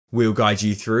We'll guide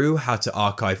you through how to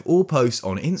archive all posts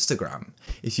on Instagram.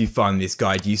 If you find this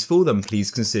guide useful, then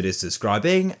please consider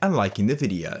subscribing and liking the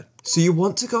video. So you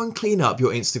want to go and clean up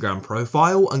your Instagram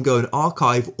profile and go and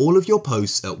archive all of your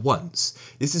posts at once.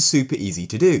 This is super easy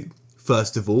to do.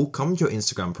 First of all, come to your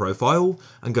Instagram profile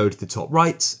and go to the top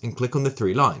right and click on the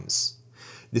three lines.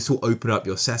 This will open up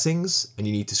your settings and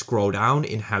you need to scroll down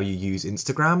in how you use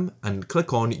Instagram and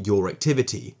click on your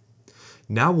activity.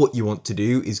 Now what you want to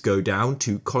do is go down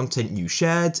to content you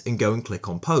shared and go and click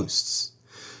on posts.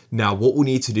 Now what we'll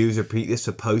need to do is repeat this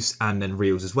for posts and then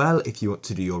reels as well if you want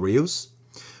to do your reels.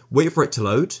 Wait for it to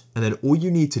load, and then all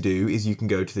you need to do is you can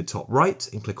go to the top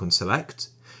right and click on select.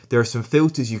 There are some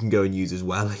filters you can go and use as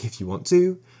well if you want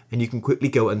to, and you can quickly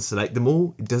go and select them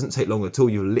all. It doesn't take long at all,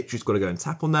 you've literally just got to go and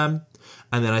tap on them.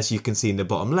 And then as you can see in the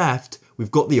bottom left, we've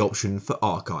got the option for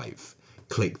archive.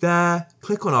 Click there,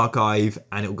 click on archive,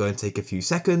 and it will go and take a few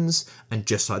seconds. And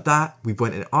just like that, we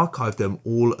went and archived them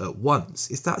all at once.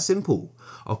 It's that simple.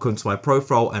 I'll come to my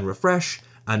profile and refresh,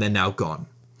 and they're now gone.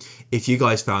 If you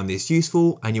guys found this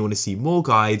useful and you want to see more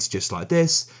guides just like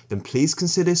this, then please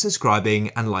consider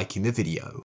subscribing and liking the video.